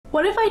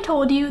What if I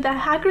told you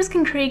that hackers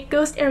can create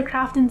ghost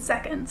aircraft in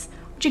seconds,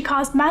 which could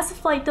cause massive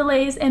flight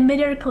delays and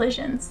mid-air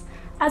collisions?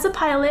 As a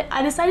pilot,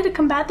 I decided to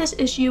combat this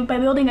issue by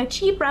building a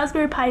cheap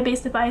Raspberry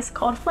Pi-based device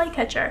called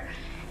Flightcatcher,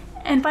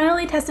 and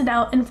finally test it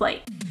out in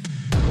flight.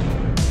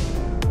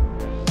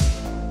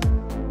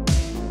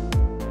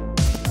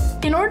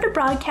 In order to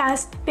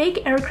broadcast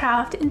fake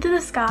aircraft into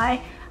the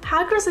sky,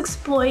 hackers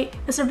exploit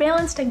a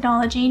surveillance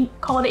technology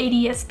called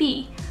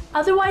ADSB,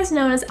 otherwise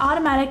known as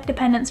Automatic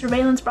Dependent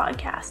Surveillance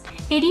Broadcast.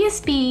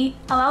 ADSB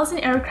allows an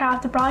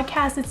aircraft to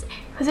broadcast its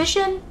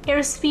position,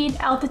 airspeed,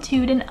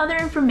 altitude, and other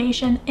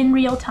information in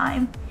real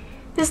time.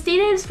 This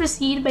data is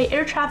received by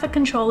air traffic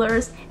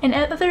controllers and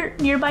other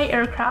nearby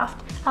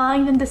aircraft,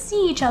 allowing them to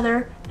see each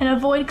other and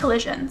avoid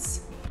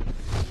collisions.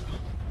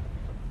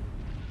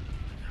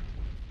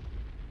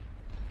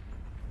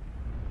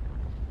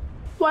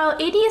 While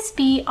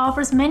ADSB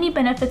offers many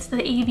benefits to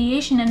the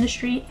aviation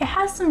industry, it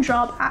has some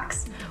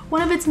drawbacks.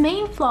 One of its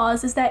main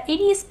flaws is that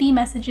ADSB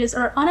messages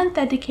are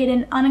unauthenticated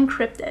and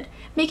unencrypted,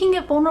 making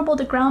it vulnerable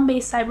to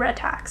ground-based cyber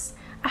attacks.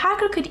 A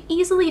hacker could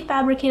easily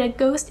fabricate a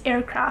ghost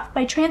aircraft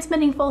by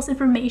transmitting false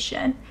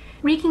information,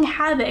 wreaking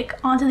havoc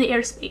onto the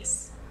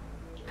airspace.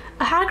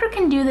 A hacker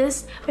can do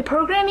this by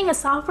programming a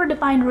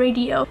software-defined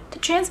radio to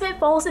transmit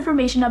false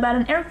information about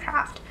an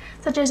aircraft,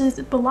 such as its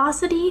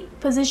velocity,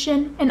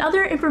 position, and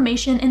other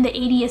information in the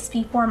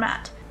ADSB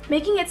format,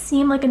 making it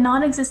seem like a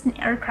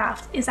non-existent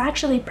aircraft is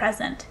actually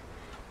present.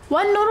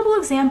 One notable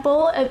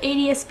example of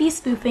ADSB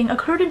spoofing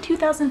occurred in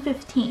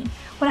 2015,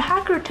 when a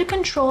hacker took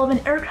control of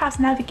an aircraft's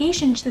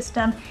navigation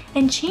system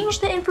and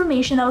changed the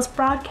information that was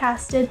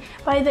broadcasted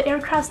by the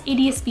aircraft's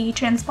ADSB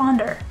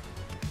transponder.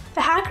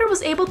 The hacker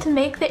was able to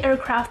make the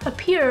aircraft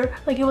appear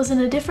like it was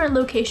in a different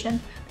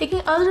location,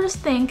 making others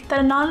think that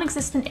a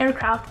non-existent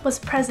aircraft was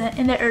present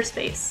in their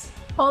airspace.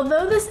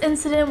 Although this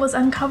incident was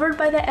uncovered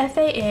by the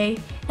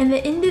FAA and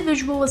the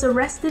individual was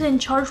arrested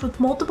and charged with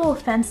multiple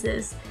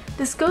offenses,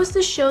 this goes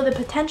to show the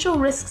potential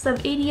risks of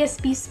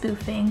ADSB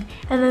spoofing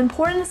and the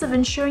importance of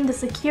ensuring the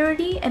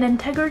security and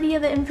integrity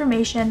of the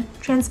information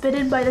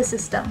transmitted by the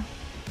system.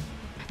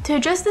 To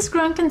address this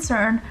growing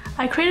concern,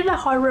 I created a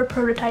hardware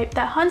prototype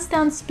that hunts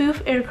down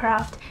spoof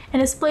aircraft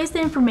and displays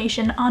the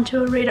information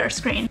onto a radar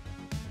screen.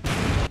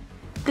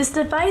 This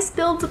device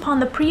builds upon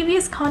the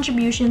previous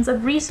contributions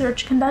of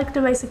research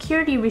conducted by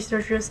security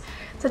researchers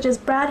such as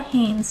Brad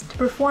Haynes to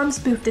perform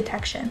spoof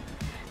detection.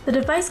 The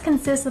device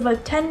consists of a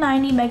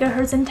 1090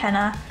 MHz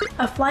antenna,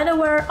 a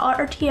FlightAware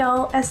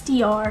RTL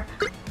SDR,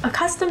 a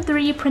custom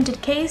 3D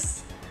printed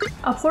case,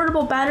 a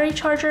portable battery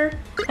charger,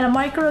 and a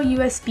micro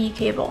USB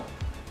cable.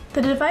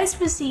 The device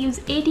receives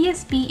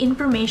ADSB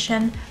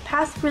information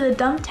passed through the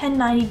dumb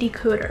 1090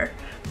 decoder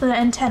from the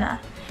antenna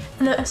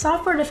and the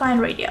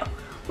software-defined radio,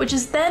 which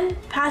is then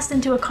passed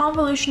into a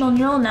convolutional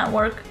neural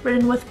network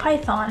written with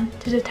Python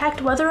to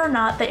detect whether or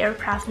not the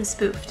aircraft is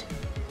spoofed.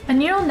 A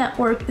neural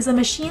network is a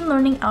machine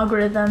learning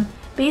algorithm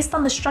based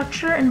on the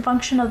structure and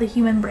function of the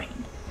human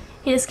brain.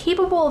 It is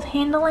capable of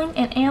handling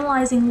and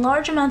analyzing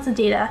large amounts of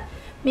data,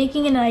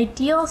 making it an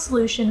ideal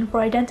solution for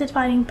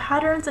identifying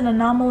patterns and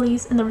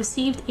anomalies in the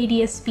received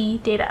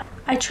ADSB data.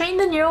 I trained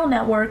the neural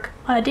network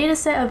on a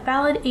dataset of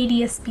valid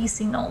ADSB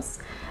signals,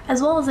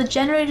 as well as a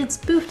generated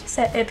spoofed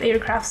set of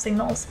aircraft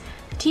signals,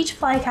 to teach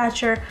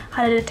Flycatcher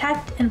how to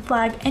detect and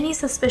flag any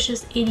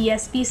suspicious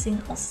ADSB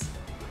signals.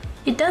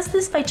 It does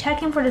this by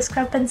checking for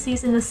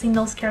discrepancies in the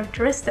signal's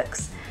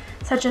characteristics,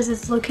 such as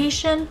its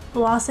location,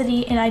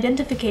 velocity, and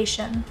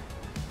identification.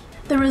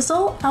 The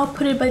result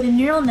outputted by the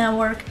neural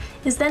network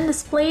is then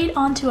displayed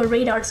onto a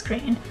radar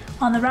screen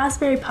on the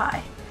Raspberry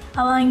Pi,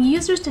 allowing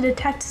users to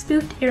detect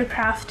spoofed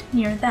aircraft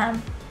near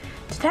them.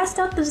 To test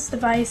out this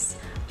device,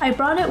 I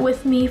brought it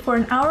with me for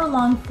an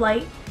hour-long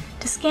flight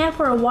to scan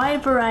for a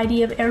wide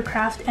variety of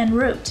aircraft en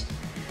route.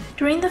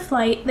 During the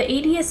flight, the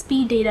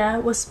ADSB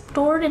data was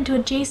stored into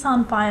a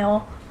JSON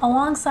file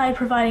alongside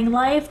providing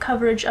live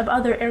coverage of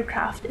other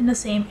aircraft in the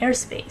same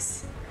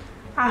airspace.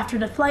 After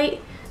the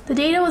flight, the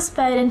data was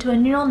fed into a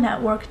neural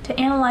network to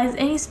analyze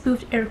any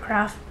spoofed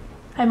aircraft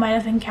I might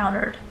have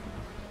encountered.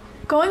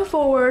 Going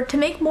forward, to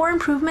make more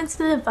improvements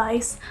to the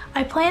device,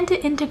 I plan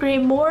to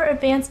integrate more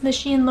advanced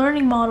machine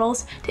learning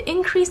models to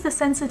increase the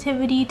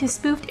sensitivity to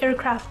spoofed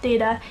aircraft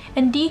data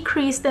and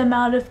decrease the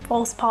amount of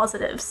false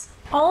positives.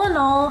 All in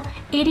all,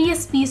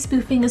 ADSB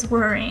spoofing is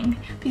worrying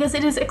because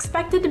it is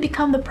expected to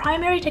become the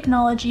primary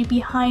technology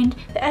behind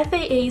the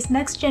FAA's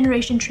next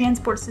generation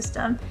transport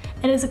system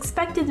and is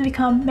expected to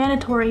become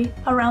mandatory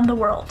around the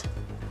world.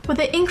 With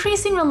the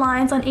increasing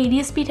reliance on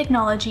ADSB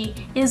technology,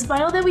 it is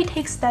vital that we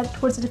take steps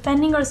towards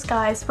defending our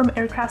skies from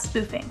aircraft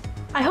spoofing.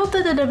 I hope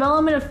that the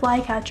development of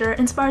Flycatcher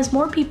inspires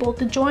more people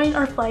to join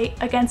our fight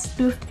against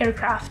spoofed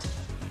aircraft.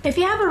 If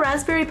you have a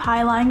Raspberry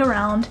Pi lying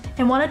around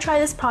and want to try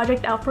this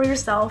project out for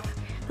yourself,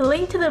 the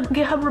link to the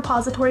GitHub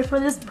repository for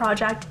this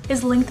project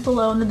is linked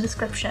below in the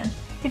description.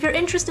 If you're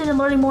interested in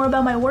learning more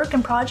about my work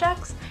and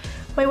projects,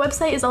 my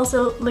website is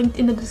also linked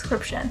in the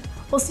description.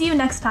 We'll see you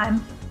next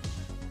time.